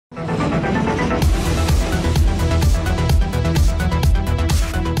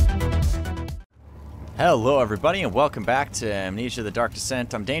Hello everybody and welcome back to Amnesia the Dark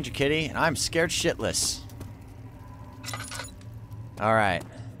Descent. I'm DangerKitty and I'm scared shitless. Alright.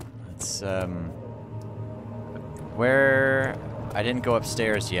 Let's where I didn't go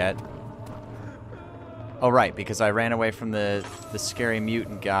upstairs yet. Oh right, because I ran away from the scary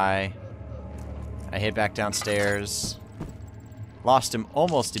mutant guy. I hid back downstairs. Lost him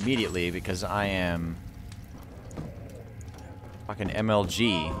almost immediately because I am fucking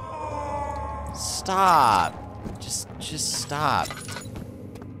MLG. Stop! Just stop.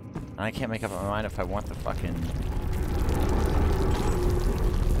 I can't make up my mind if I want the fucking...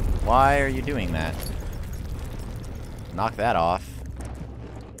 Why are you doing that? Knock that off.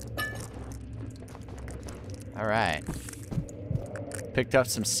 Alright. Picked up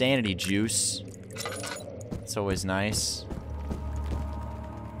some sanity juice. It's always nice.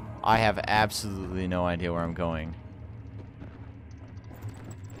 I have absolutely no idea where I'm going.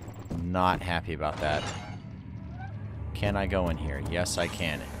 Not happy about that. Can I go in here? Yes, I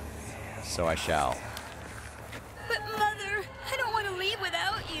can. So I shall. But Mother, I don't want to leave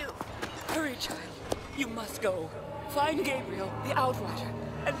without you. Hurry, child. You must go. Find Gabriel, the Outrider,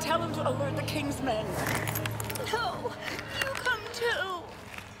 and tell him to alert the King's men. No, you come too.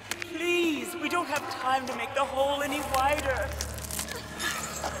 Please, we don't have time to make the hole any wider.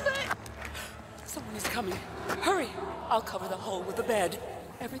 But... Someone is coming. Hurry. I'll cover the hole with the bed.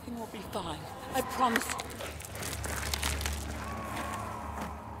 Everything will be fine. I promise.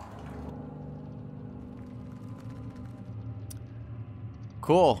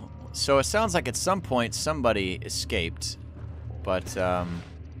 Cool. So it sounds like at some point somebody escaped. But,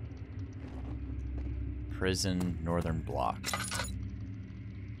 prison, northern block.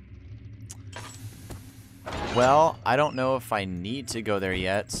 Well, I don't know if I need to go there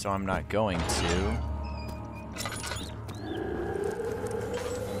yet, so I'm not going to.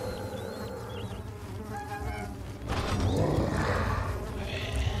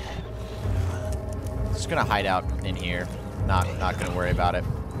 Just gonna hide out in here. Not gonna worry about it.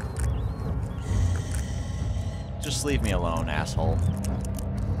 Just leave me alone, asshole.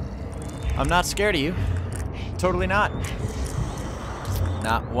 I'm not scared of you. Totally not.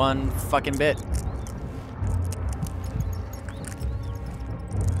 Not one fucking bit.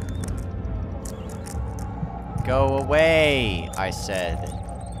 Go away, I said.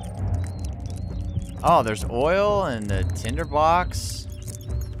 Oh, there's oil in the tinder box.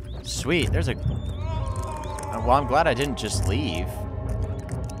 Sweet, there's a... Well, I'm glad I didn't just leave.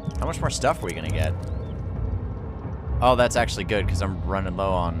 How much more stuff are we gonna get? Oh, that's actually good, because I'm running low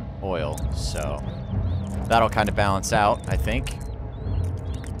on oil, so... That'll kind of balance out, I think.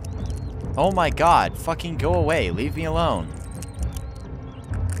 Oh my god, fucking go away. Leave me alone.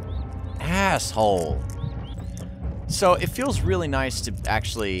 Asshole. So, it feels really nice to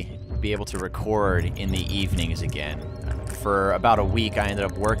actually be able to record in the evenings again. For about a week, I ended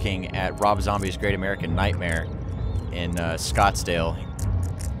up working at Rob Zombie's Great American Nightmare in Scottsdale,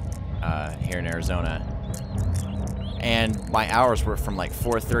 here in Arizona. And my hours were from like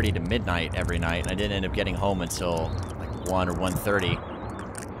 4:30 to midnight every night, and I didn't end up getting home until like 1 or 1:30.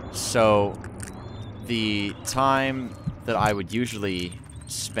 So the time that I would usually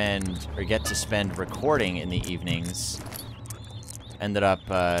spend, or get to spend recording in the evenings, ended up,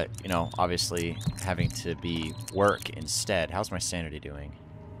 you know, obviously having to be work instead. How's my sanity doing?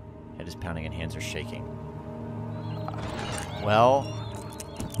 Head is pounding and hands are shaking. Well,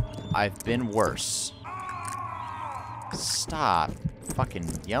 I've been worse. Stop fucking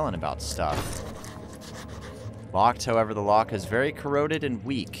yelling about stuff. Locked, however, the lock is very corroded and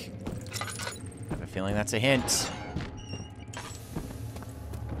weak. I have a feeling that's a hint.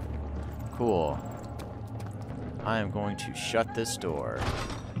 Cool. I am going to shut this door.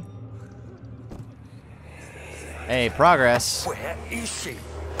 Hey, progress. Where is she?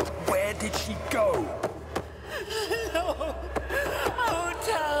 Where did she go? No. I won't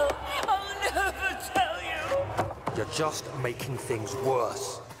tell. I'll never tell you. You're just making things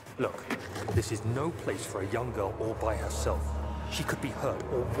worse. Look, this is no place for a young girl all by herself. She could be hurt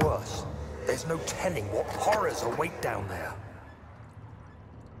or worse. There's no telling what horrors await down there.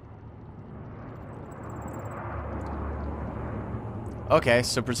 Okay,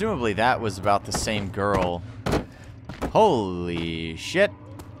 so presumably that was about the same girl. Holy shit.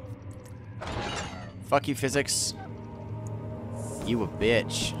 Fuck you, physics. You a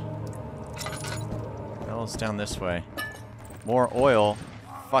bitch. Well, it's down this way. More oil.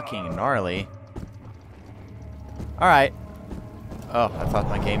 Fucking gnarly. Alright. Oh, I thought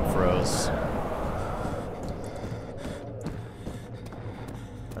my game froze.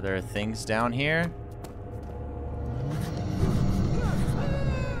 Are there things down here?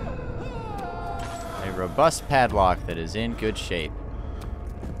 robust padlock that is in good shape.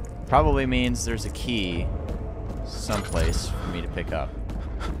 Probably means there's a key someplace for me to pick up.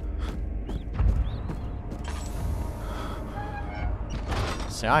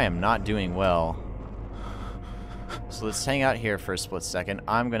 See, I am not doing well. So let's hang out here for a split second.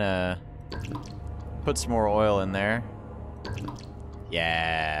 I'm gonna put some more oil in there.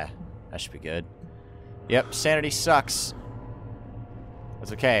 Yeah, that should be good. Yep, sanity sucks.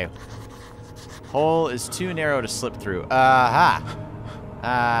 That's okay. Hole is too narrow to slip through. Aha!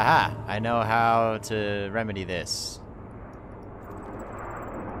 Aha! I know how to remedy this.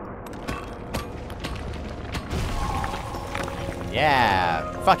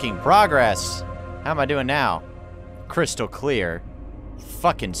 Yeah! Fucking progress! How am I doing now? Crystal clear.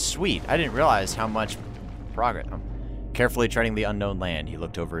 Fucking sweet. I didn't realize how much progress. Carefully treading the unknown land, he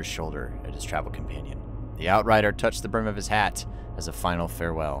looked over his shoulder at his travel companion. The outrider touched the brim of his hat as a final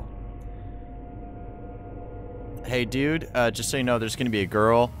farewell. Hey, dude, just so you know, there's going to be a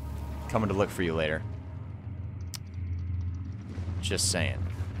girl coming to look for you later. Just saying.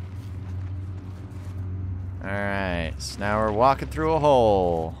 Alright, so now we're walking through a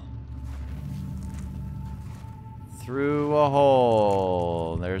hole. Through a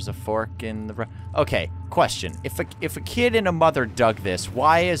hole. There's a fork in the... Okay, question. If a kid and a mother dug this,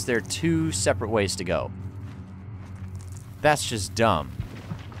 why is there two separate ways to go? That's just dumb.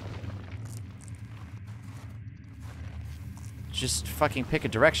 Just fucking pick a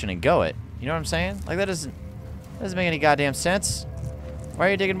direction and go it. You know what I'm saying? Like, that doesn't make any goddamn sense. Why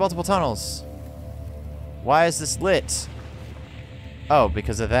are you digging multiple tunnels? Why is this lit? Oh,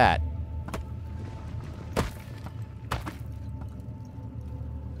 because of that.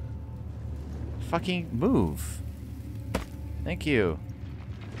 Fucking move. Thank you.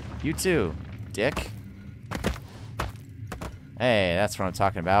 You too, dick. Hey, that's what I'm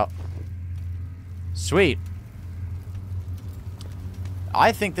talking about. Sweet.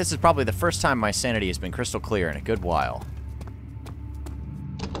 I think this is probably the first time my sanity has been crystal clear in a good while.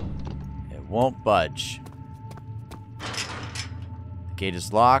 It won't budge. The gate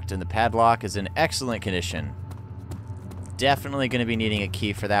is locked and the padlock is in excellent condition. Definitely going to be needing a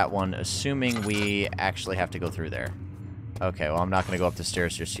key for that one, assuming we actually have to go through there. Okay, well, I'm not going to go up the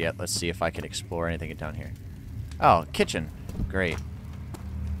stairs just yet. Let's see if I can explore anything down here. Oh, kitchen. Great.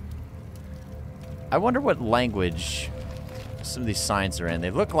 I wonder what language some of these signs are in.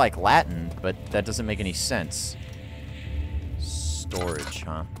 They look like Latin, but that doesn't make any sense. Storage,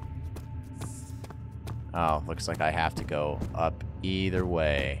 huh? Oh, looks like I have to go up either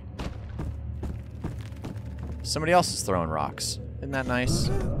way. Somebody else is throwing rocks. Isn't that nice?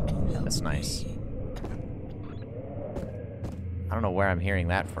 That's nice. I don't know where I'm hearing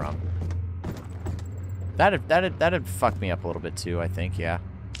that from. That'd fuck me up a little bit too, I think, yeah.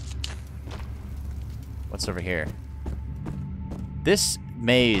 What's over here? This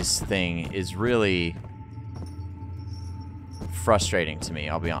maze thing is really frustrating to me,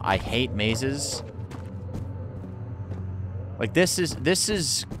 I'll be honest. I hate mazes. Like, this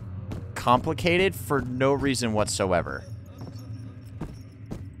is complicated for no reason whatsoever.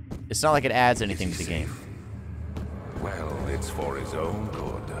 It's not like it adds anything to the game. Well, it's for his own good.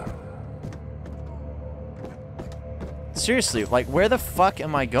 Seriously, like, where the fuck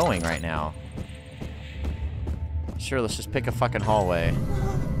am I going right now? Sure, let's just pick a fucking hallway.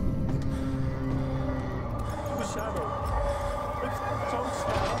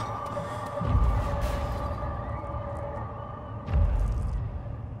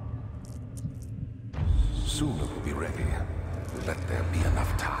 Soon it will be ready. Let there be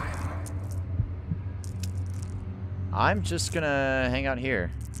enough time. I'm just gonna hang out here.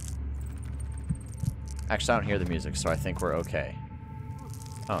 Actually, I don't hear the music, so I think we're okay.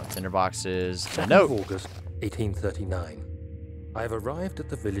 Oh, tinderboxes. A note. August 1839. I have arrived at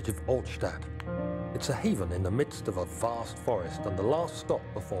the village of Altstadt. It's a haven in the midst of a vast forest and the last stop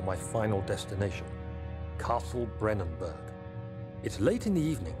before my final destination, Castle Brennenburg. It's late in the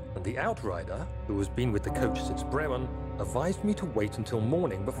evening, and the outrider, who has been with the coach since Bremen, advised me to wait until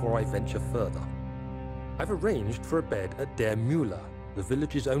morning before I venture further. I've arranged for a bed at Der Müller, the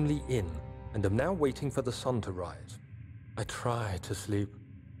village's only inn, and am now waiting for the sun to rise. I try to sleep,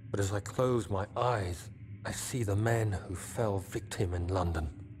 but as I close my eyes, I see the men who fell victim in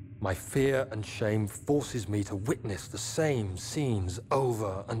London. My fear and shame forces me to witness the same scenes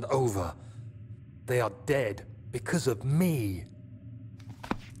over and over. They are dead because of me.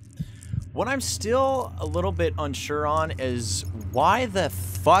 What I'm still a little bit unsure on is why the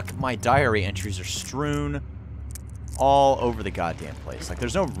fuck my diary entries are strewn all over the goddamn place. Like,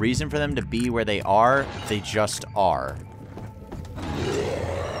 there's no reason for them to be where they are. They just are.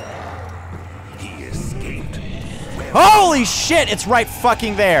 He is Holy shit, it's right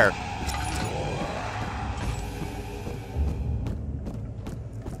fucking there.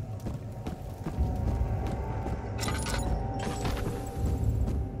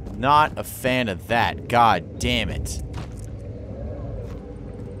 Not a fan of that. God damn it.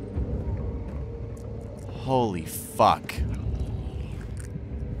 Holy fuck.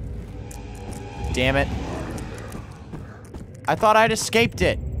 Damn it. I thought I'd escaped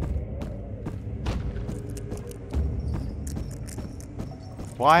it.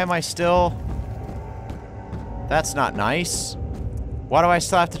 Why am I still... That's not nice. Why do I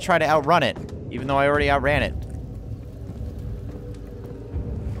still have to try to outrun it, even though I already outran it?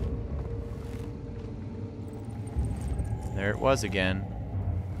 There it was again.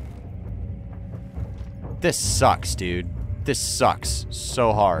 This sucks, dude. This sucks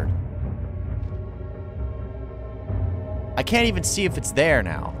so hard. I can't even see if it's there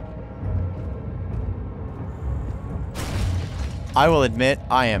now. I will admit,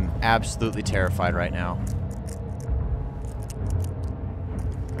 I am absolutely terrified right now.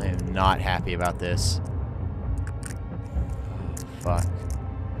 I am not happy about this. Fuck.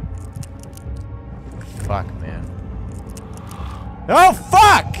 Fuck, man. Oh,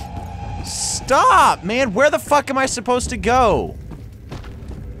 fuck! Stop, man! Where the fuck am I supposed to go?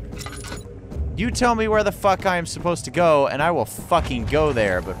 You tell me where the fuck I am supposed to go, and I will fucking go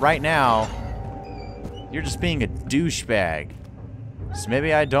there. But right now, you're just being a douchebag. So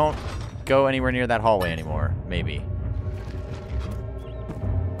maybe I don't go anywhere near that hallway anymore. Maybe.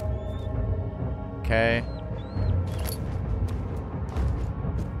 Okay.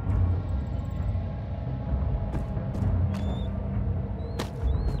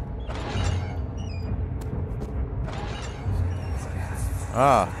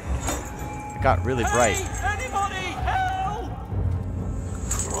 Ah. It got really bright. Hey, anybody, help!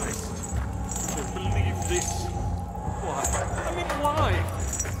 Christ. I don't believe this. Why? I mean, why?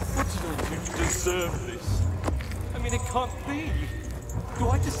 What did I do to deserve this? I mean, it can't be. Do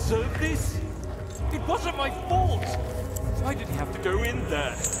I deserve this? It wasn't my fault. Why did he have to go in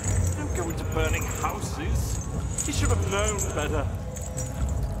there? Don't go into burning houses. He should have known better.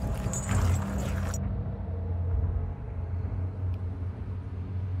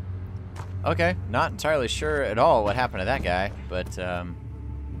 Okay, not entirely sure at all what happened to that guy, but,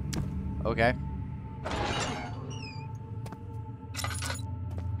 okay.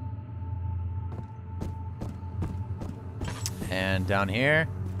 And down here,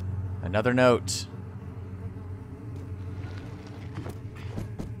 another note.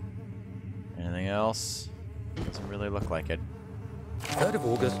 Anything else? Doesn't really look like it. 3rd of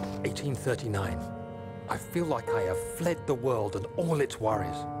August, 1839. I feel like I have fled the world and all its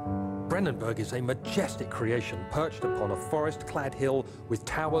worries. Brennenburg is a majestic creation perched upon a forest-clad hill with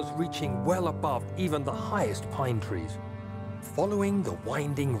towers reaching well above even the highest pine trees. Following the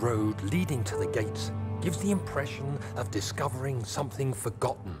winding road leading to the gates gives the impression of discovering something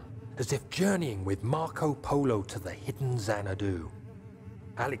forgotten, as if journeying with Marco Polo to the hidden Xanadu.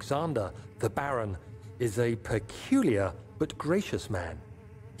 Alexander, the Baron, is a peculiar but gracious man.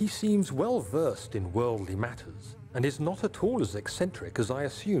 He seems well versed in worldly matters and is not at all as eccentric as I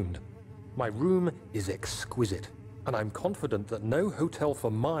assumed. My room is exquisite, and I'm confident that no hotel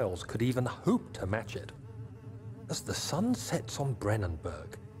for miles could even hope to match it. As the sun sets on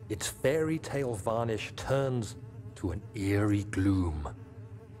Brennenburg, its fairy tale varnish turns to an eerie gloom.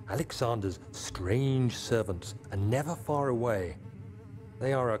 Alexander's strange servants are never far away.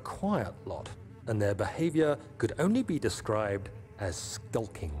 They are a quiet lot, and their behavior could only be described as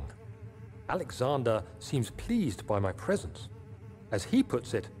skulking. Alexander seems pleased by my presence. As he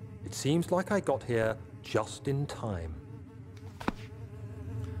puts it, it seems like I got here just in time.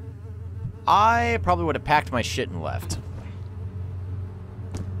 I probably would have packed my shit and left.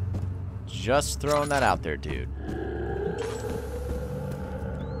 Just throwing that out there, dude.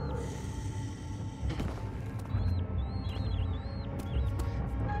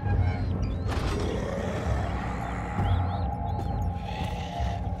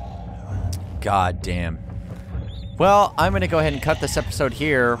 God damn. Well, I'm gonna go ahead and cut this episode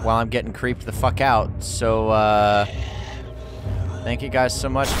here while I'm getting creeped the fuck out. So, thank you guys so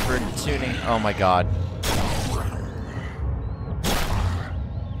much for tuning. Oh my god.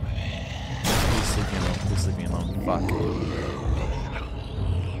 Please leave me alone. Please leave me alone. Fuck.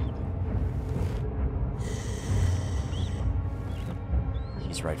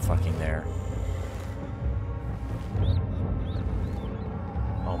 He's right fucking there.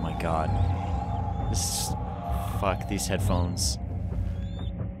 Oh my god. This is... Fuck, these headphones.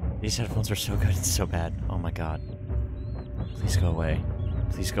 These headphones are so good and so bad. Oh my god. Please go away.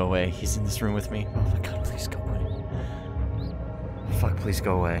 Please go away. He's in this room with me. Oh my god, please go away. Fuck, please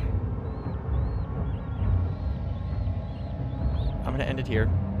go away. I'm gonna end it here.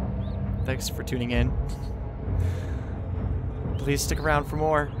 Thanks for tuning in. Please stick around for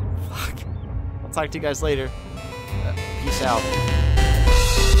more. Fuck. I'll talk to you guys later. Peace out.